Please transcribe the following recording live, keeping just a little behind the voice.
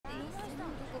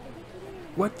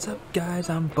What's up guys,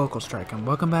 I'm Vocal Strike and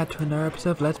welcome back to another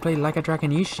episode of Let's Play Like a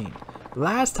Dragon Ishin.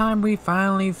 Last time we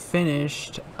finally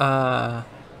finished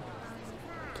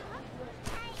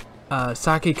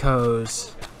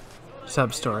Sakiko's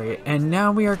sub-story, and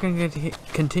now we are going to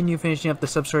continue finishing up the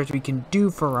sub-stories we can do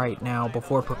for right now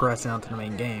before progressing on to the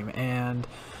main game. And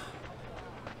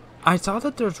I saw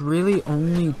that there's really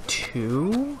only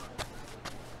two.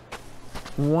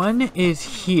 One is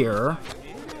here.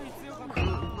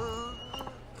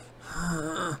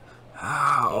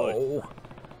 Ow.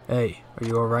 Hey, are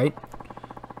you alright?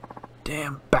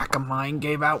 Damn, back of mine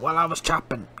gave out while I was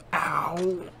chopping.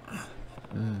 Ow.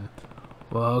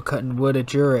 Well, cutting wood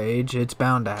at your age, it's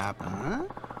bound to happen. Huh?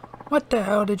 What the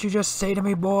hell did you just say to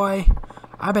me, boy?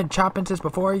 I've been chopping since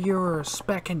before you were a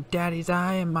speck in Daddy's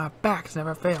eye, and my back's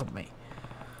never failed me.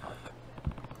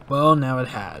 Well, now it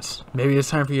has. Maybe it's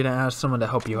time for you to ask someone to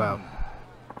help you out.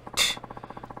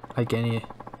 Like any...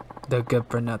 The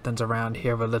good-for-nothings around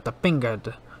here will lift a finger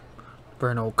for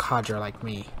an old codger like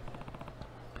me.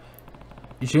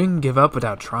 You shouldn't give up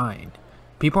without trying.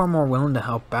 People are more willing to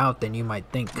help out than you might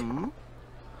think.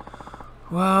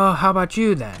 Well, how about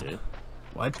you then?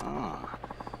 What?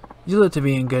 You look to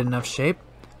be in good enough shape.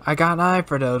 I got an eye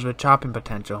for those with chopping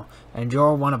potential, and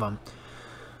you're one of them.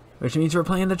 Which means we're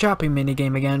playing the chopping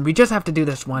minigame again. We just have to do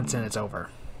this once and it's over.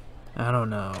 I don't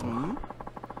know.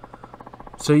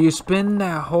 So you spin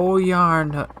that whole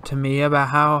yarn to me about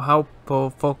how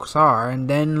helpful folks are, and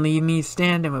then leave me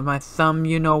standing with my thumb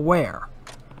you know where.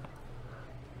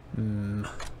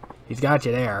 He's got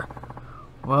you there.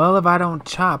 Well, if I don't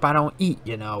chop, I don't eat,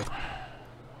 you know.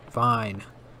 Fine.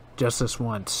 Just this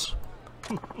once.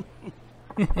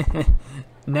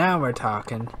 Now we're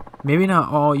talking. Maybe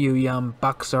not all you young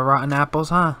bucks are rotten apples,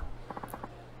 huh?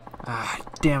 Ah,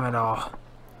 damn it all.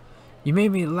 You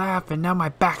made me laugh and now my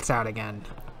back's out again.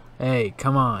 Hey,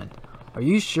 come on. Are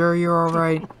you sure you're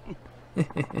alright?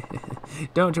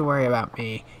 Don't you worry about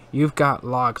me. You've got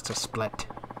logs to split.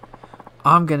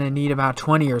 I'm gonna need about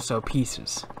 20 or so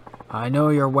pieces. I know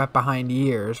you're wet behind the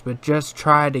ears, but just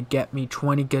try to get me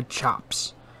 20 good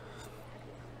chops.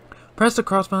 Press the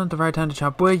cross button at the right time to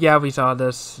chop wood. Yeah, we saw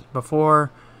this before.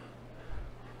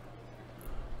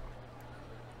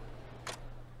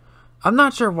 I'm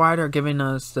not sure why they're giving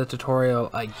us the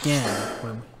tutorial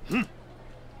again.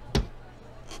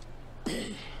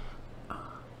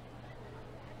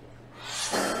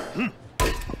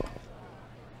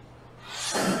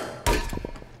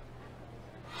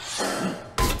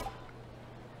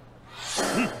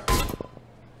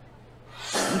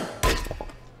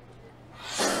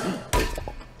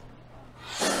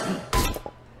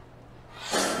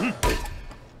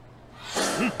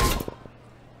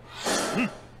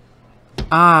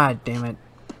 Ah, damn it.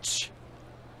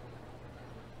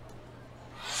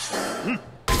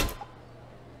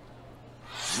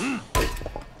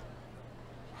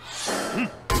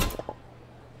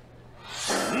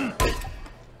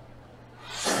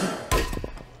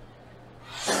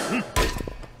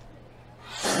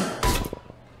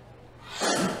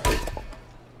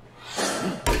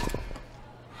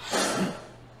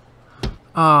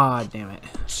 Ah, damn it.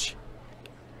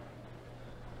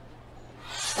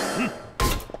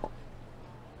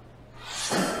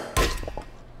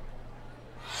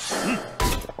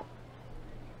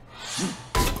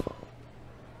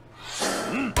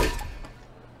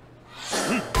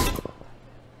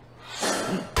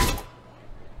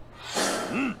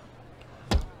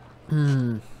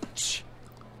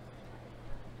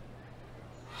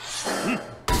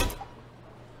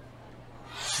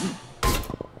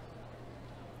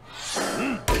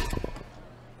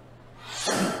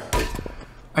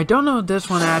 I don't know if this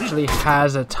one actually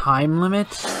has a time limit.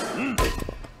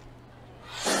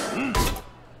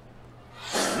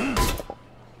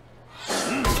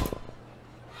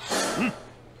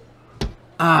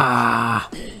 Ah.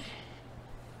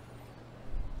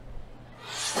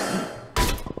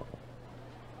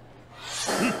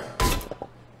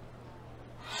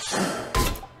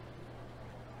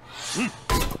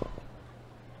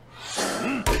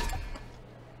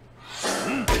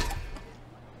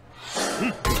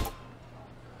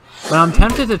 But I'm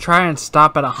tempted to try and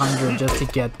stop at 100 just to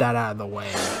get that out of the way.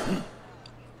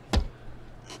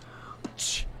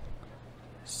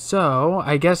 So,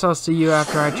 I guess I'll see you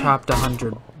after I chopped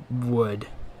 100 wood.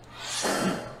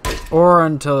 Or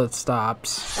until it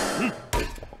stops.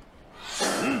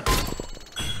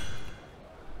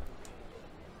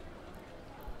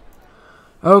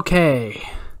 Okay,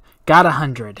 got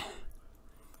 100.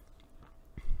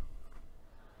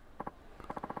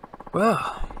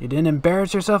 Well, you didn't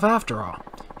embarrass yourself after all.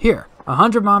 Here,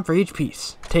 100 mon for each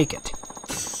piece. Take it.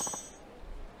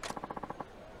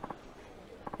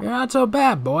 You're not so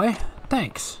bad, boy.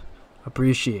 Thanks.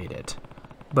 Appreciate it.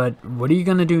 But what are you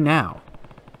gonna do now?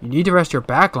 You need to rest your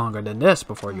back longer than this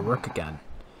before you work again.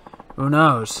 Who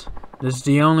knows? This is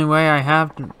the only way I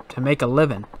have to make a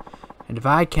living. And if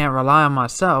I can't rely on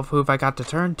myself, who have I got to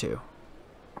turn to?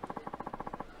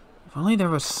 If only there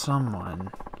was someone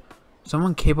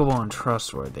capable and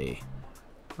trustworthy.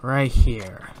 Right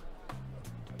here.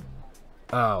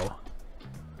 Oh.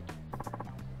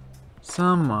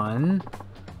 Someone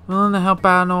willing to help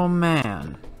out an old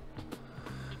man.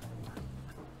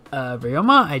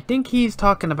 Ryoma, I think he's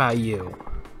talking about you.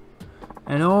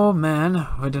 An old man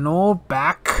with an old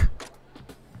back?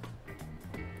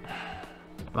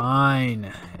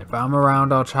 Fine. If I'm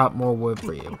around, I'll chop more wood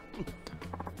for you.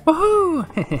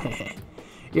 Woohoo!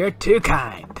 You're too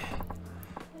kind.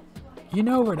 You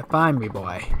know where to find me,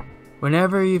 boy.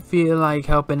 Whenever you feel like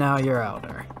helping out your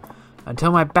elder.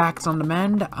 Until my back's on the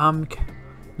mend, I'm counting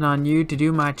on you to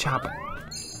do my chopping.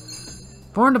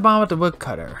 Form the bond with the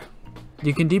woodcutter.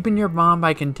 You can deepen your bond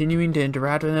by continuing to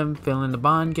interact with him, fill in the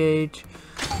bond gauge.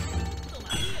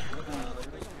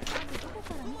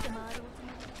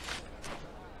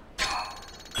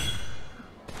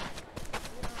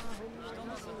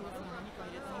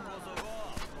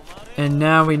 And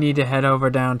now we need to head over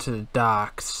down to the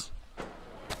docks,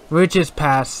 which is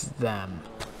past them.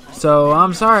 So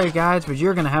I'm sorry guys, but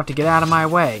you're gonna have to get out of my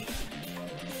way.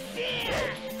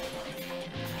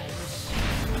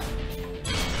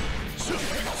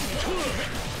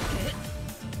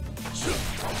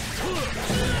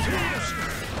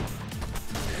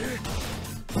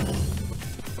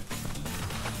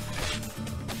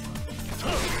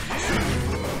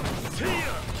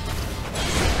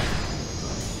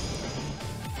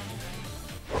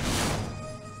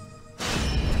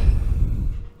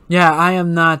 Yeah, I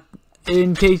am not,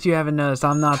 in case you haven't noticed,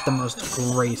 I'm not the most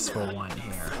graceful one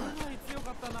here.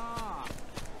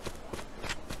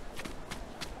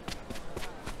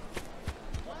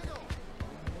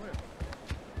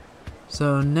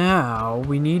 So now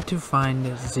we need to find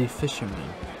the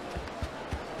fisherman.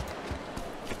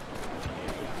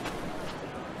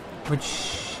 Which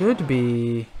should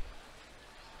be...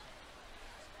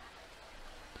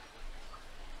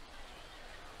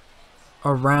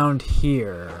 around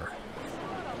here.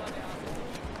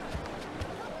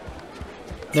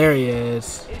 There he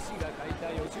is.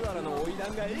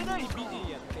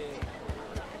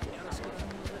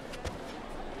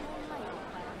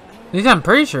 At least I'm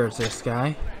pretty sure it's this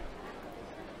guy.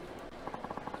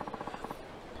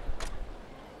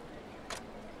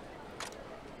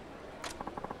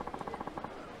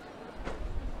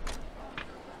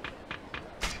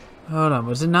 Hold on,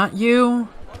 was it not you?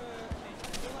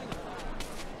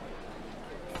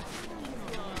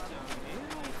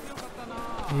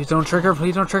 Please don't trigger,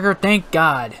 please don't trigger, thank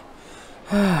God.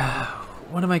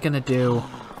 What am I gonna do?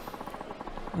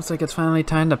 Looks like it's finally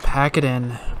time to pack it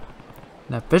in.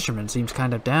 That fisherman seems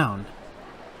kind of down.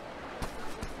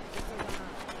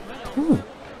 Ooh,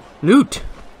 loot.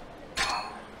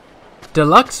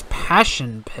 Deluxe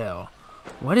passion pill.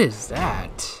 What is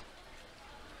that?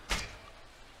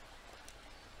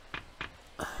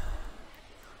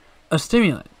 A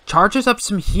stimulant. Charges up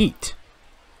some heat.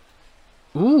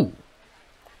 Ooh.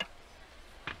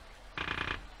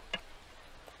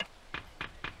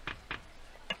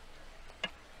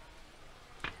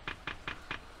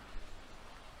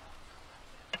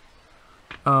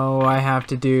 Oh, I have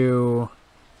to do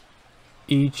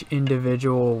each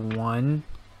individual one.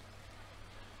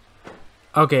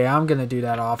 Okay, I'm gonna do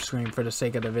that off screen for the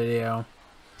sake of the video.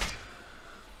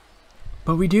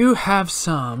 But we do have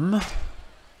some...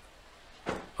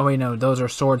 Oh wait, no, those are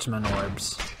swordsman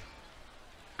orbs.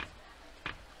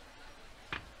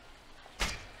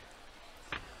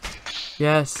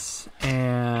 Yes,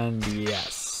 and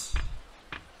yes.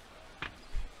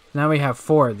 Now we have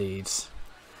 4 of these.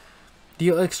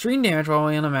 Deal extreme damage while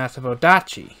in a massive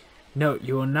Odachi. Note,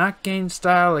 you will not gain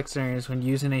style experience when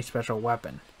using a special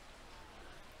weapon.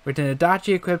 With an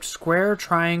Odachi equipped, square,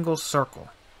 triangle, circle.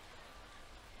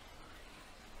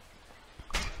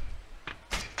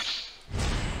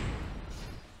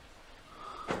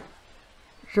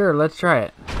 Sure, let's try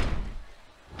it.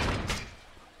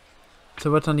 So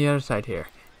what's on the other side here?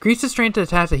 Increase the strength to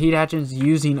attach the heat actions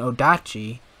using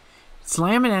Odachi.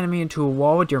 Slam an enemy into a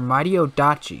wall with your mighty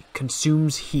Odachi.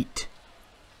 Consumes heat.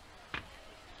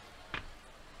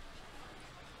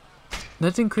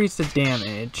 Let's increase the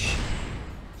damage.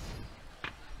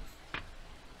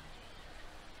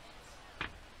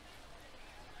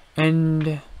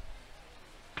 And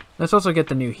let's also get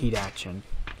the new heat action.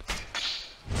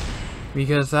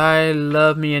 Because I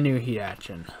love me a new heat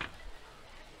action.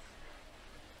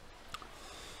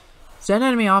 Send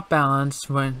enemy off balance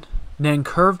then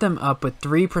curve them up with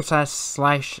 3 precise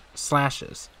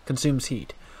slashes. Consumes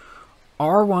heat.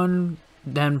 R1,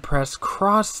 then press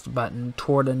cross button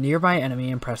toward a nearby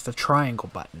enemy and press the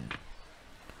triangle button.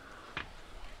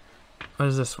 What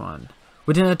is this one?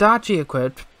 With an Adachi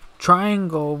equipped,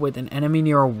 triangle with an enemy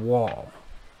near a wall.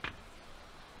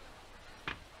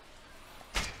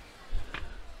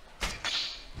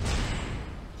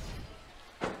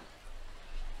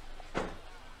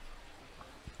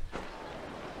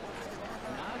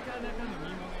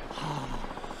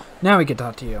 Now we can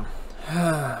talk to you.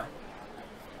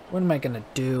 What am I gonna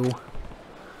do?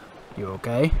 You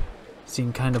okay?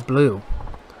 Seem kind of blue.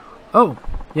 Oh,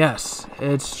 yes.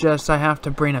 It's just I have to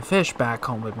bring a fish back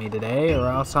home with me today, or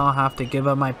else I'll have to give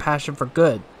up my passion for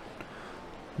good.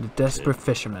 The desperate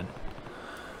fisherman.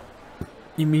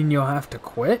 You mean you'll have to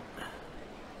quit?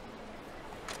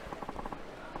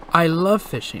 I love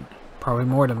fishing. Probably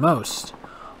more than most.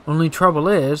 Only trouble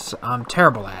is, I'm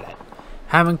terrible at it.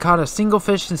 Haven't caught a single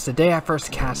fish since the day I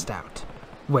first cast out.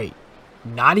 Wait,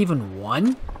 not even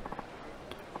one?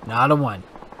 Not a one.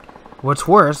 What's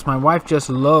worse, my wife just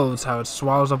loathes how it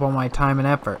swallows up all my time and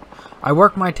effort. I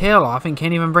work my tail off and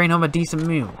can't even bring home a decent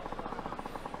meal.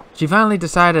 She finally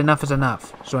decided enough is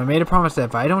enough, so I made a promise that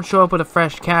if I don't show up with a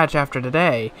fresh catch after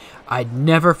today, I'd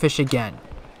never fish again.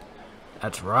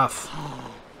 That's rough.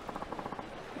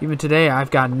 Even today,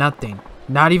 I've got nothing.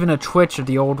 Not even a twitch of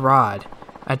the old rod.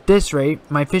 At this rate,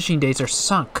 my fishing days are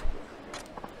sunk.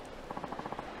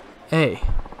 Hey,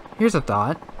 here's a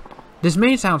thought. This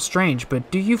may sound strange,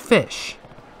 but do you fish?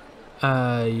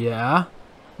 Yeah.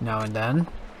 Now and then.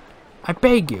 I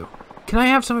beg you, can I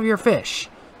have some of your fish?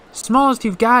 Smallest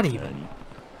you've got, even.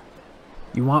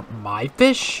 You want my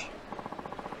fish?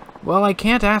 Well, I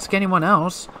can't ask anyone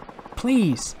else.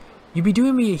 Please, you'd be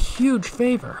doing me a huge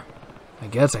favor. I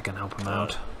guess I can help him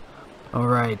out.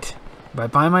 Alright. If I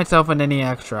find myself with any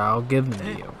extra, I'll give them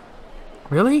to you.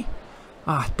 Really?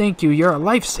 Ah, thank you, you're a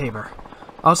lifesaver.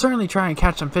 I'll certainly try and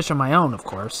catch some fish on my own, of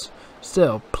course.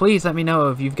 Still, please let me know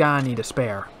if you've got any to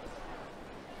spare.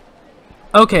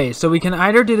 Okay, so we can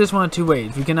either do this one of two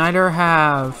ways. We can either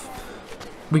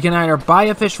buy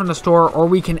a fish from the store, or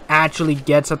we can actually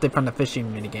get something from the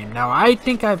fishing minigame. Now, I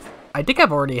think I've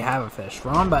already have a fish.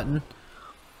 Wrong button.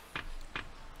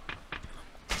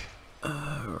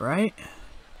 Right?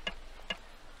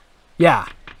 Yeah.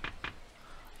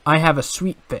 I have a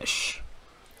sweet fish.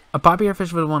 A popular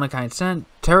fish with a one-of-a-kind scent,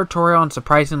 territorial and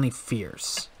surprisingly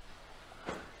fierce.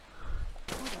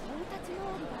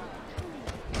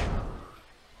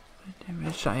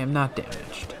 Damaged? I am not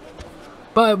damaged.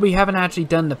 But we haven't actually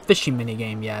done the fishing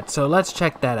minigame yet, so let's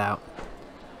check that out.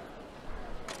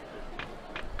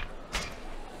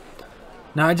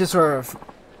 Now I just sort of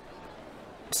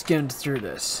skimmed through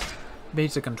this.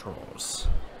 Basic controls.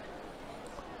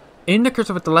 Aim the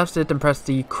cursor with the left stick and press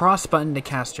the cross button to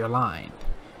cast your line.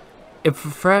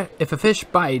 If a fish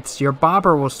bites, your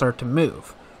bobber will start to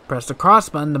move. Press the cross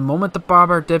button the moment the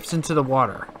bobber dips into the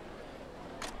water.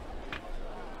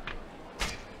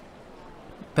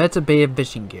 Bets a bait of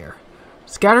fishing gear.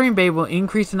 Scattering bait will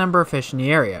increase the number of fish in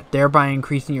the area, thereby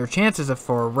increasing your chances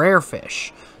for a rare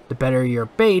fish. The better your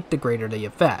bait, the greater the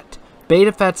effect. Bait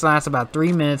effects last about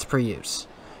 3 minutes per use.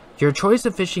 Your choice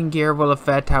of fishing gear will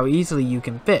affect how easily you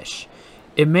can fish.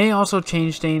 It may also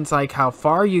change things like how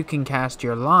far you can cast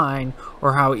your line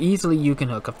or how easily you can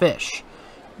hook a fish.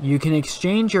 You can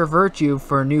exchange your virtue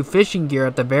for new fishing gear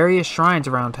at the various shrines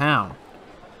around town.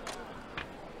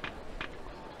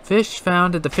 Fish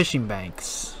found at the fishing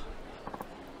banks.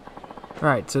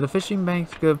 Right, so the fishing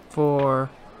bank's good for...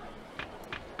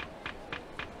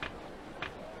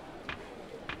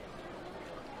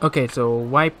 Okay, so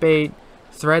whitebait,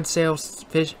 thread sail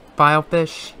fish,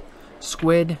 filefish,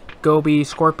 squid, goby,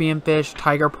 scorpion fish,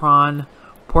 tiger prawn,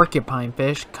 porcupine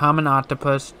fish, common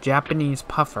octopus, Japanese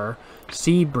puffer,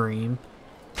 sea bream.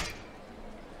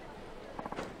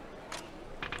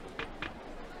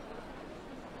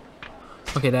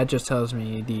 Okay, that just tells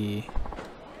me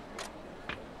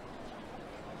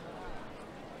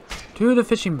to the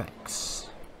fishing banks.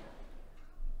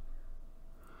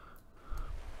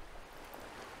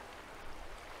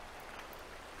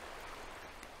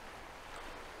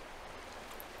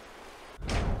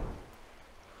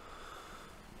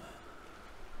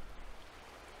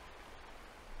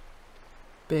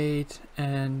 Bait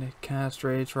and cast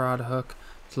rates, rod, hook,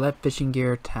 select fishing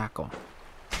gear, tackle.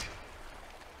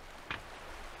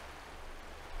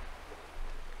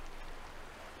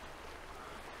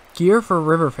 Gear for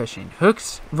river fishing.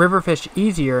 Hooks river fish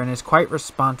easier and is quite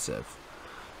responsive.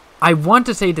 I want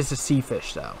to say this is sea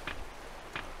fish though.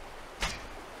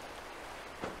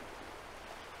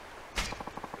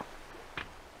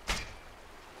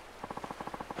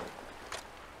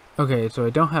 Okay, so I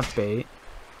don't have bait.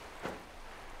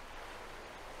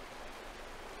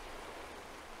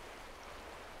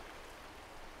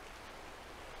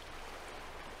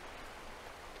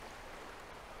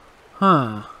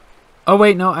 Huh. Oh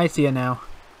wait, no, I see it now.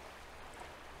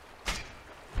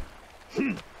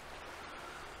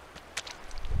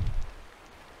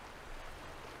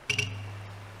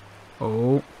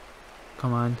 Oh,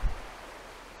 come on.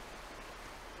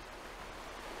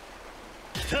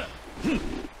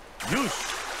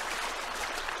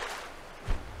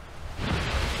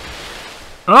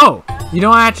 Oh, you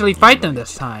don't actually fight them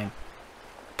this time.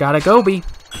 Gotta go, B.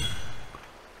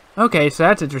 Okay, so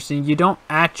that's interesting. You don't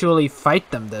actually fight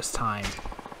them this time.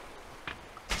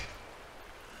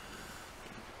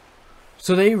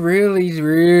 So they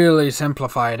really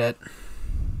simplified it.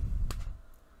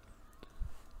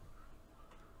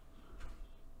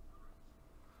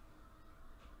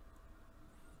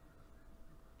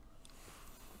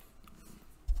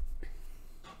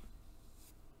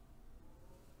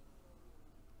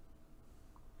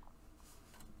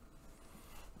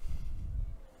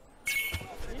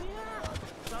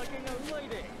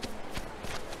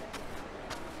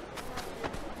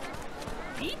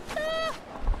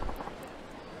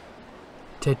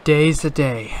 Today's the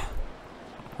day.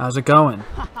 How's it going?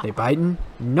 They biting?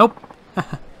 Nope.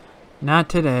 Not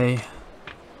today.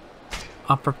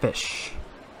 Up for fish.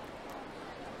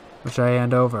 Which I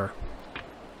hand over.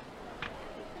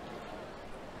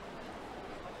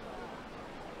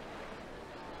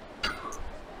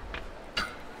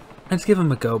 Let's give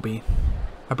him a goby.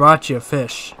 I brought you a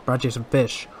fish. Brought you some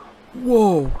fish.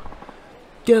 Whoa.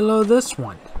 Get a load of this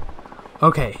one.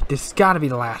 Okay, this has got to be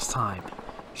the last time.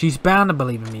 She's bound to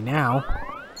believe in me now.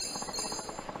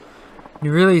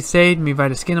 You really saved me by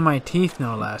the skin of my teeth,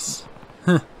 no less.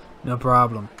 No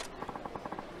problem.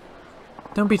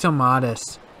 Don't be so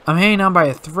modest. I'm hanging on by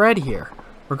a thread here.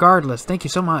 Regardless, thank you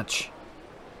so much.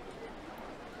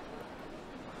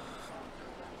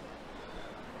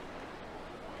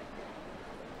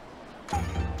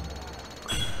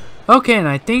 Okay, and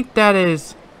I think that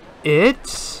is it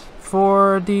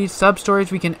for the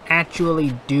sub-stories we can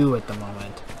actually do at the moment.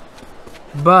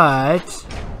 But,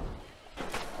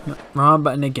 wrong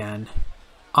button again.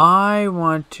 I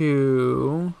want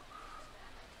to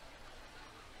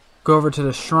go over to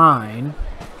the shrine.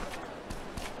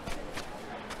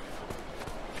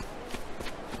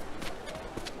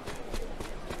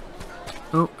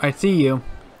 Oh, I see you.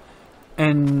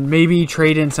 And maybe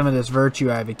trade in some of this virtue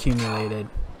I've accumulated.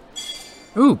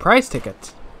 Ooh, prize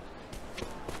tickets.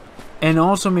 And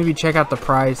also maybe check out the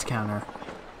prize counter.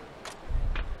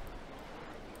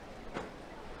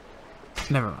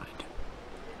 Never mind.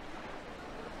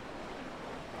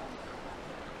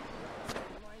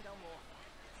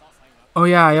 Oh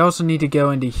yeah, I also need to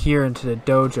go into here into the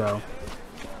dojo.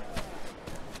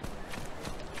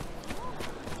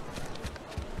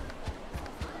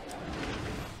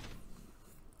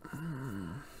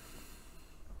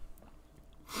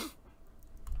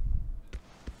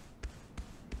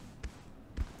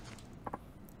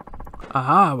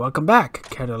 Aha, welcome back.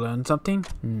 Care to learn something?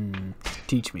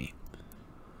 Teach me.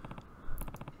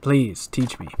 Please,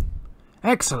 teach me.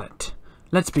 Excellent.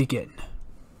 Let's begin.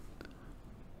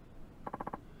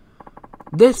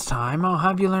 This time, I'll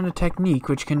have you learn a technique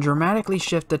which can dramatically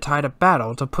shift the tide of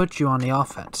battle to put you on the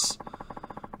offense.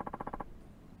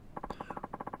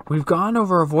 We've gone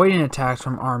over avoiding attacks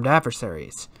from armed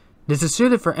adversaries. This is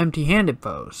suited for empty-handed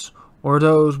foes, or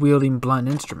those wielding blunt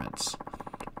instruments.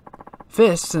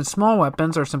 Fists and small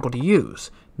weapons are simple to use,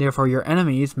 therefore your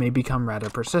enemies may become rather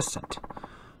persistent.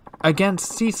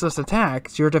 Against ceaseless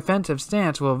attacks, your defensive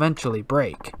stance will eventually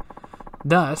break.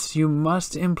 Thus, you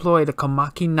must employ the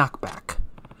Komaki knockback.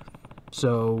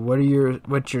 So,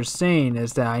 what you're saying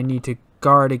is that I need to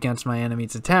guard against my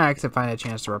enemy's attacks and find a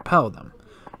chance to repel them.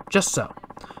 Just so.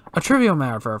 A trivial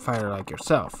matter for a fighter like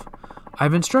yourself.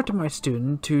 I've instructed my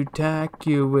student to attack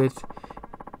you with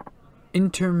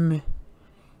interminable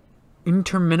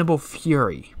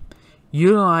fury.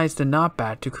 Utilize the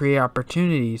knockback to create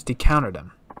opportunities to counter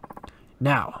them.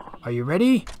 Now, are you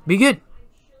ready? Begin!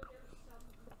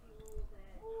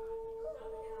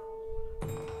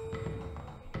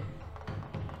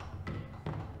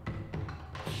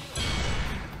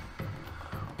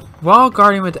 While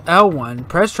guarding with L1,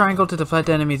 press triangle to deflect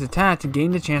the enemy's attack to gain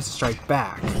the chance to strike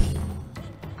back.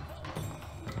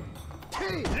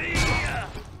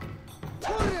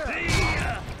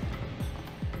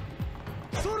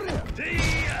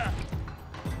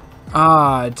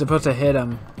 Ah, it's supposed to hit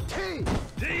him.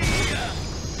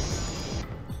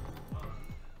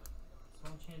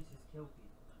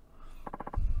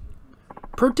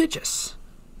 Prodigious.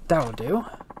 that will do.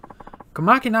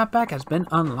 Kamaki Knockback has been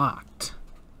unlocked.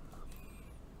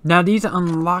 Now these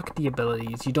unlock the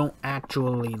abilities. You don't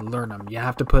actually learn them. You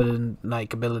have to put in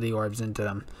like ability orbs into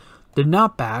them. The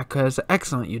Knockback has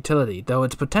excellent utility, though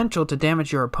its potential to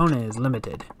damage your opponent is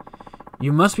limited.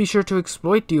 You must be sure to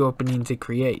exploit the openings it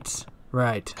creates.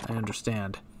 Right, I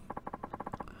understand.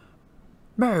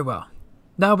 Very well.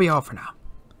 That'll be all for now.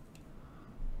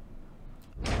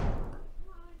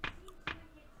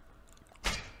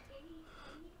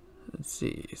 Let's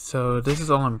see. So this is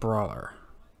all in Brawler.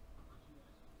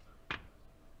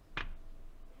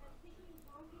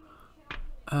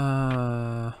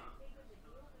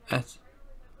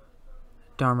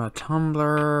 Dharma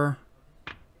Tumbler.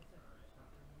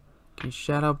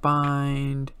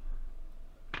 Shadowbind.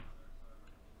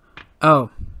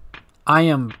 Oh, I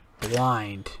am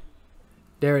blind.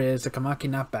 There it is, the Kamaki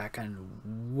Knockback,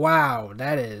 and wow,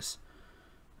 that is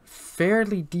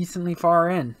fairly decently far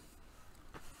in.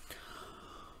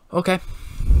 Okay.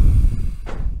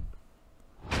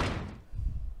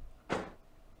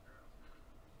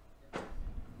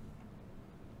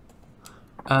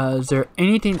 Is there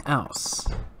anything else?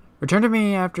 Return to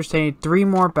me after, say, 3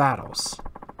 more battles.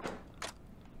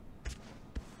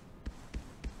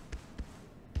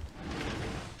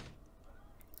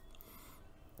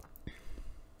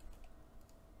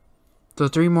 So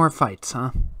 3 more fights,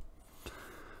 huh?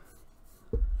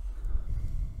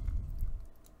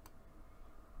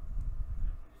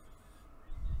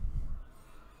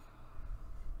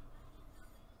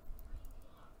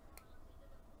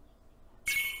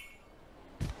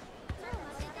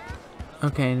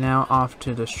 Okay, now off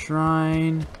to the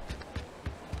shrine.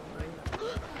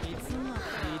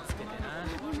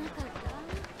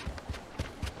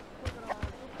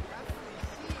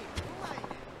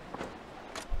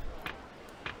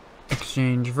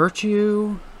 Exchange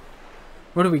virtue.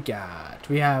 What do we got?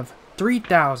 We have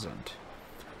 3,000.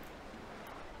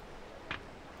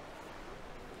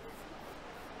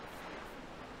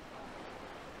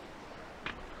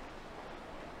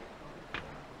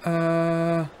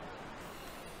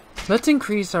 Let's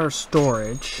increase our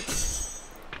storage.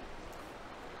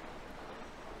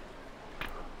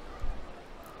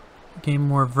 Gain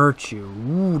more virtue.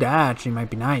 Ooh, that actually might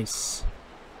be nice.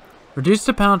 Reduce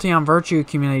the penalty on virtue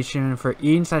accumulation for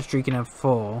eating / drinking at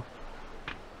full.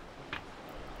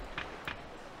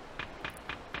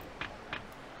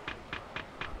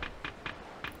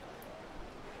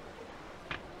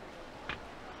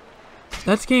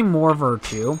 Let's gain more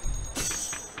virtue.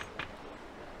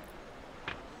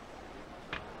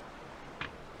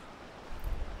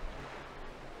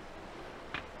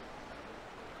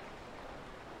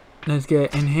 Let's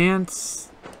get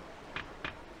enhanced.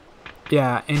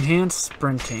 Yeah, enhanced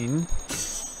sprinting.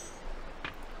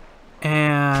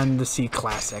 And the C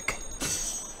classic.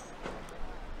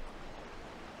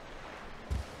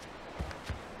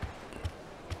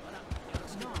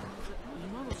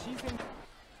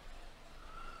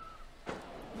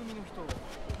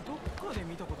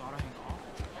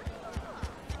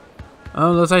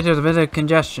 Oh, looks like there's a bit of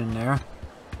congestion there.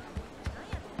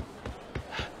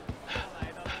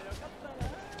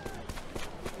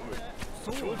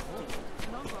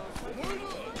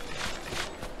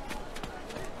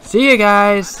 See you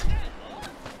guys!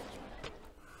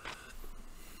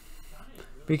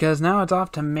 Because now it's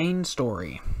off to main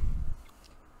story.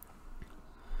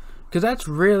 Because that's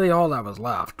really all that was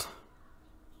left.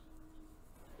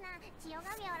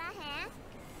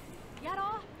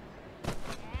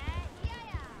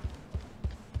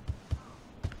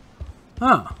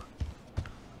 Huh.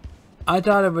 I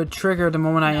thought it would trigger the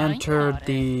moment I entered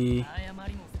the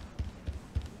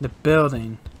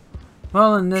building.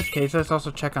 Well, in this case, let's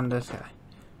also check on this guy.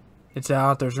 It's the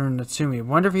author's Rune Natsumi.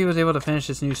 Wonder if he was able to finish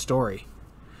this new story.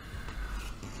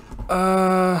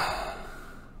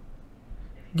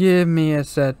 Give me a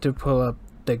sec to pull up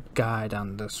the guide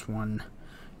on this one.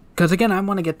 Because again, I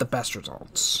want to get the best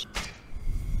results.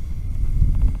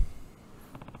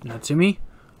 Natsumi,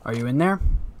 are you in there?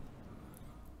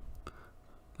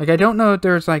 Like, I don't know if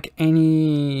there's like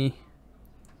any...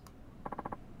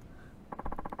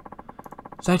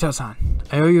 Saito-san,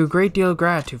 I owe you a great deal of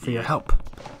gratitude for your help.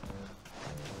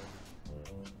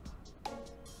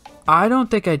 I don't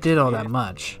think I did all that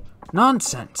much.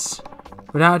 Nonsense.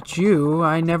 Without you,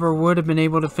 I never would have been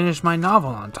able to finish my novel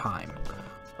on time.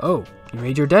 Oh, you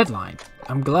made your deadline.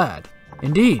 I'm glad.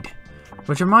 Indeed.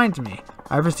 Which reminds me,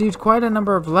 I've received quite a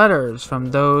number of letters from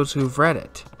those who've read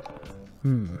it.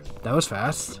 That was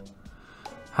fast.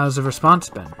 How's the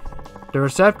response been? The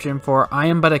reception for I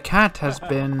Am But a Cat has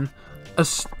been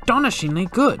astonishingly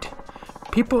good.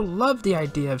 People love the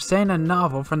idea of saying a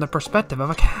novel from the perspective of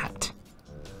a cat.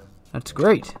 That's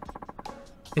great.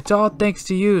 It's all thanks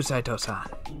to you, Saito-san.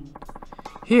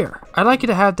 Here, I'd like you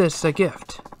to have this as a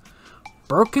gift.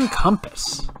 Broken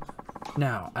Compass.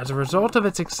 Now, as a result of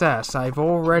its success, I've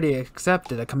already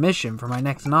accepted a commission for my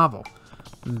next novel.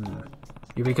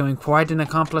 You're becoming quite an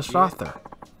accomplished author.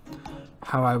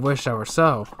 How I wish I were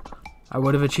so. I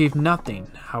would have achieved nothing,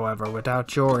 however,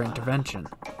 without your intervention.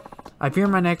 I fear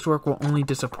my next work will only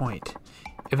disappoint.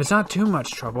 If it's not too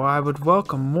much trouble, I would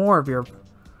welcome more of your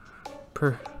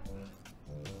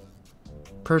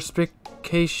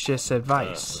perspicacious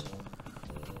advice.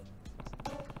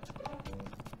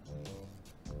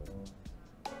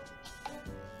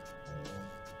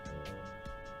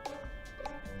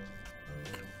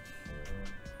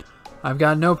 I've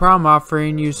got no problem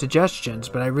offering you suggestions,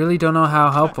 but I really don't know how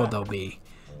helpful they'll be.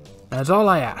 That's all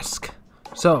I ask.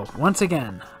 So, once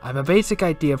again, I have a basic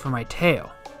idea for my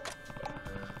tale.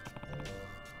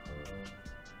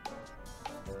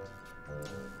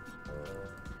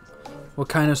 What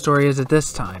kind of story is it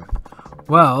this time?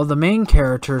 Well, the main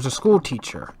character is a school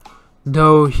teacher,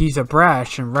 though he's a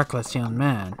brash and reckless young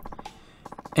man.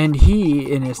 And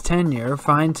he, in his tenure,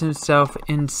 finds himself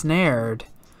ensnared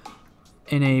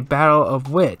in a battle of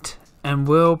wit and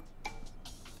will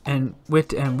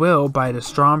by the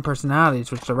strong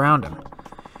personalities which surround him.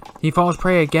 He falls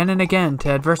prey again and again to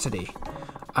adversity,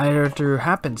 either through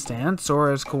happenstance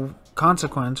or as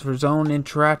consequence of his own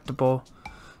intractable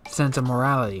sense of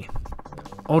morality.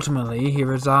 Ultimately, he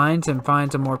resigns and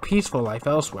finds a more peaceful life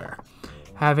elsewhere,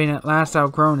 having at last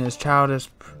outgrown his childish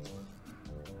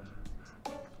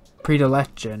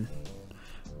predilection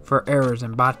for errors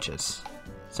and botches.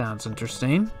 Sounds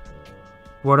interesting.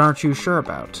 What aren't you sure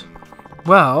about?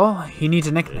 Well, he needs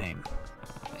a nickname.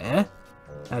 Eh?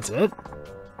 That's it?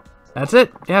 That's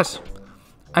it, yes.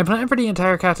 I plan for the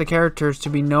entire cast of characters to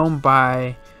be known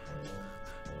by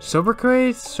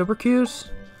Sobercues?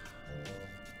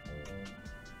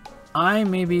 I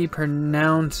may be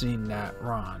pronouncing that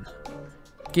wrong.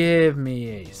 Give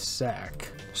me a sec.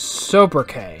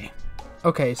 Sobriquet.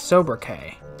 Okay,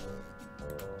 sobriquet.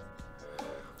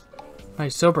 My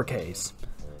sobriquets.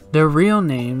 Their real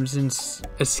names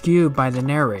eschewed by the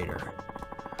narrator.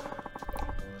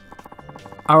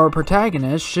 Our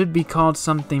protagonist should be called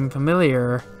something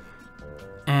familiar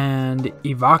and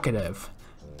evocative,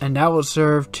 and that will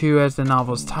serve too as the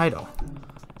novel's title.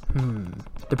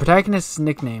 The protagonist's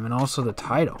nickname and also the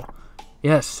title.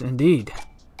 Yes, indeed.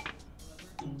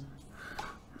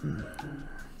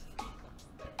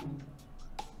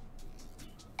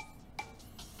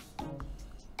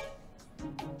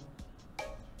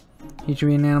 He should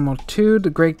be in Animal 2, The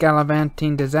Great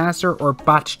Gallivanting Disaster, or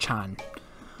Bach-chan.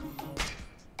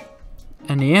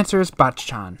 And the answer is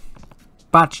Bach-chan.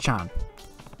 Bach-chan.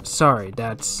 Sorry,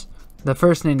 that's the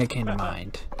first name that came to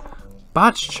mind.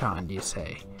 Bach-chan, you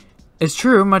say? It's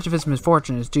true, much of his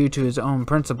misfortune is due to his own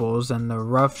principles and the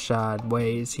roughshod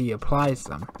ways he applies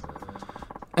them.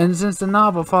 And since the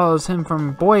novel follows him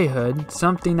from boyhood,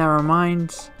 something that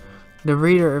reminds the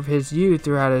reader of his youth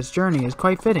throughout his journey is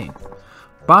quite fitting.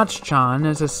 Bach-chan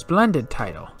is a splendid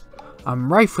title.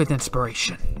 I'm rife with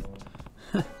inspiration.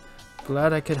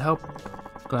 Glad I could help.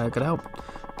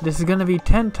 This is gonna be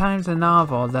 10 times the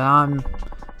novel that I'm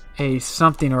a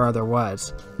something or other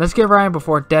was. Let's get right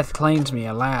before death claims me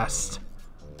at last.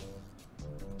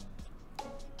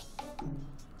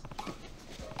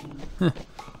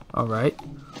 Alright.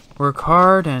 Work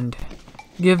hard and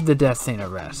give the death thing a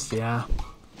rest, yeah?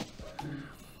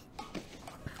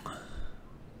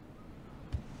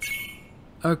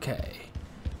 Okay.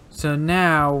 So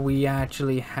now we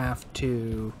actually have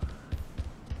to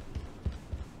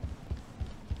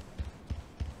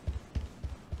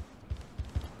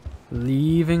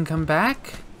leave and come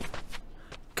back?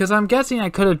 Because I'm guessing I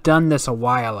could have done this a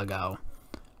while ago.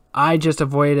 I just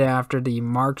avoided it after the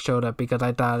mark showed up because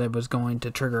I thought it was going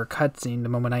to trigger a cutscene the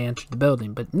moment I entered the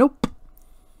building. But nope.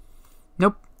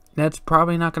 Nope. That's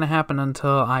probably not going to happen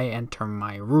until I enter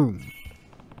my room.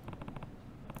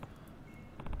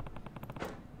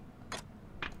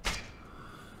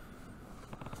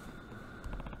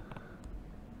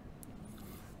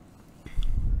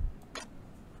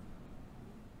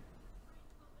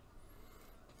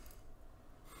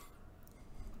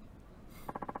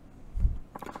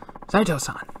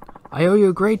 Saito-san, I owe you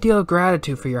a great deal of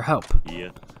gratitude for your help.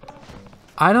 Yeah.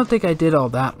 I don't think I did all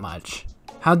that much.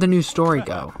 How'd the new story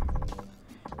go?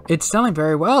 It's selling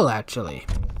very well, actually.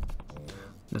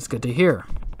 That's good to hear.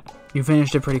 You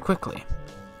finished it pretty quickly.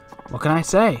 What can I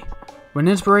say? When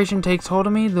inspiration takes hold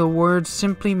of me, the words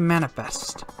simply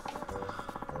manifest.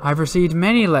 I've received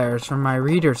many letters from my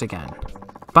readers again.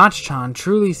 Bach-chan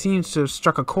truly seems to have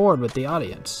struck a chord with the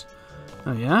audience.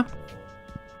 Oh yeah?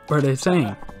 What are they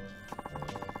saying?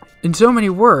 In so many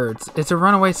words, it's a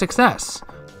runaway success.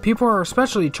 People are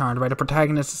especially charmed by the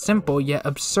protagonist's simple yet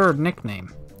absurd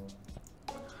nickname.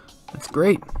 That's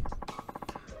great.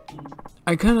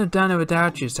 I couldn't have done it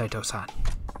without you, Saito-san.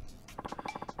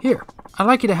 Here, I'd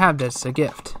like you to have this as a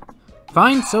gift.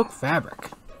 Fine silk fabric.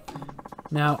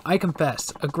 Now, I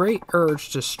confess, a great urge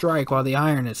to strike while the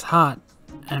iron is hot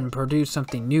and produce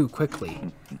something new quickly.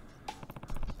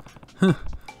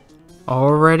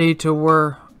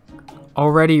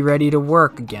 Already ready to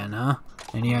work again, huh?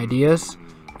 Any ideas?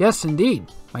 Yes, indeed,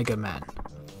 my good man.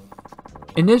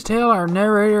 In this tale, our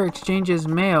narrator exchanges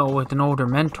mail with an older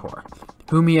mentor,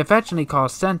 whom he affectionately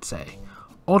calls Sensei,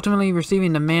 ultimately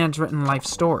receiving the man's written life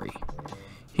story.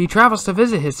 He travels to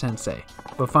visit his sensei,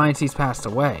 but finds he's passed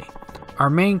away. Our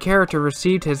main character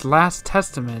received his last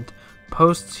testament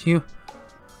posthumously.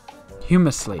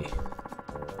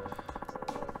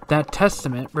 That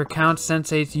testament recounts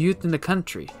Sensei's youth in the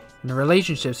country and the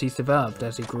relationships he's developed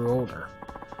as he grew older.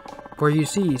 For you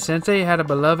see, Sensei had a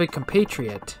beloved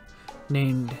compatriot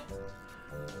named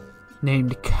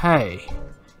Kei.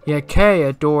 Yet Kei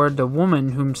adored the woman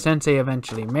whom Sensei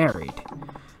eventually married.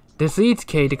 This leads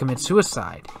Kei to commit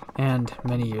suicide, and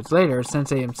many years later,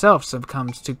 Sensei himself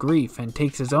succumbs to grief and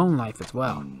takes his own life as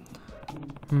well.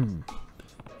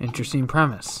 Interesting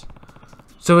premise.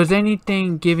 So is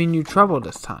anything giving you trouble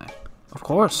this time? Of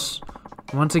course.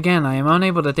 Once again, I am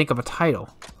unable to think of a title.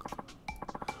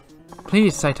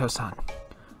 Please, Saito-san.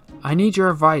 I need your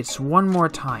advice one more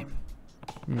time.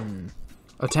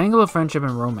 A tangle of friendship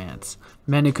and romance.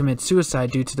 Men who commit suicide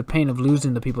due to the pain of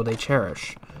losing the people they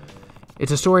cherish.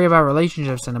 It's a story about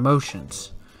relationships and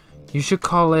emotions. You should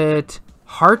call it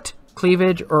Heart,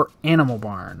 Cleavage, or Animal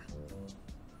Barn.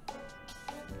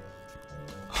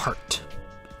 Heart.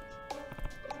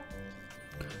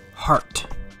 Heart.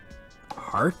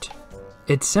 Heart?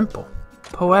 It's simple.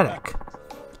 Poetic.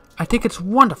 I think it's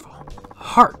wonderful.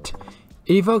 Heart.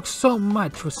 It evokes so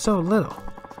much with so little.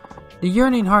 The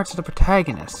yearning hearts of the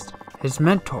protagonist, his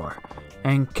mentor,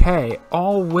 and Kei,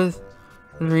 all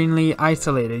witheringly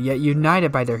isolated yet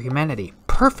united by their humanity.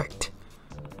 Perfect!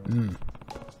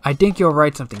 I think you'll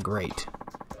write something great.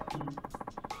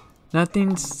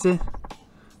 Nothing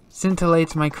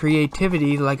scintillates my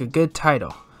creativity like a good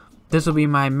title. This will be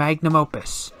my magnum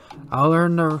opus. I'll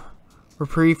earn the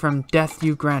reprieve from death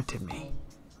you granted me.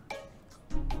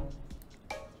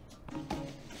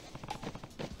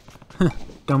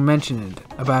 Don't mention it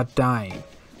about dying.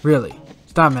 Really,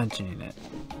 stop mentioning it.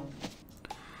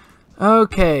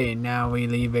 Okay, now we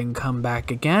leave and come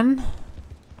back again.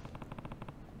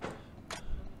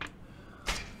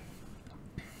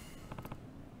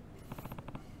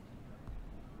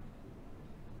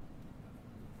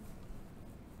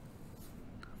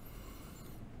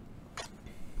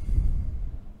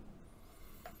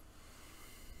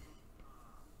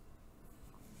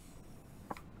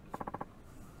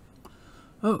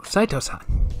 Oh, Saito-san.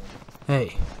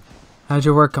 Hey, how's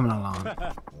your work coming along?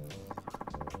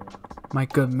 My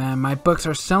good man, my books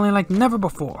are selling like never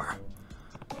before.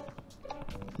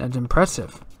 That's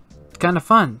impressive. It's kind of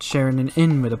fun sharing an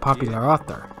inn with a popular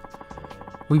author.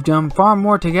 We've done far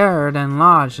more together than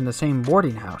lodged in the same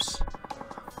boarding house.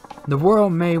 The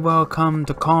world may well come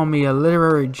to call me a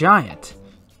literary giant,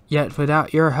 yet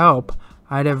without your help,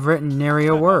 I'd have written nary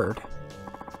a word.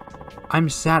 I'm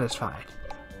satisfied.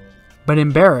 But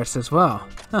embarrassed as well.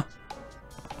 Huh.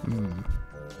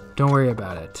 Don't worry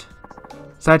about it.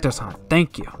 Saito-san,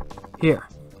 thank you. Here,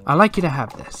 I'd like you to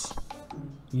have this.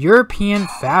 European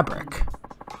fabric.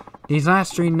 These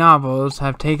last 3 novels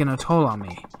have taken a toll on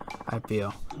me, I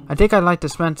feel. I think I'd like to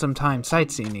spend some time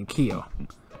sightseeing in Kyoto.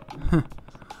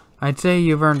 I'd say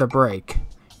you've earned a break.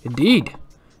 Indeed.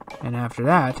 And after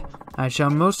that, I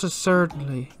shall most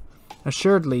assuredly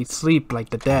sleep like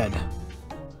the dead.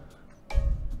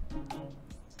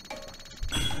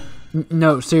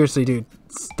 No, seriously, dude.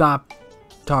 Stop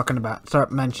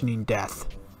mentioning death.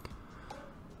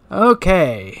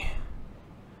 Okay.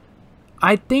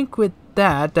 I think with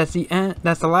that, that's the end.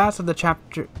 That's the last of the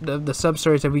chapter of the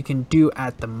sub-stories that we can do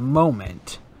at the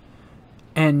moment.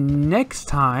 And next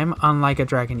time, on Like a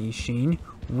Dragon Ishin,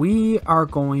 we are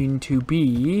going to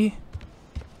be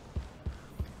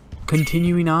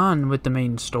continuing on with the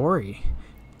main story.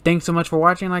 Thanks so much for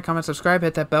watching. Like, comment, subscribe,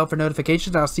 hit that bell for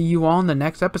notifications. I'll see you all in the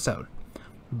next episode.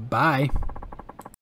 Bye.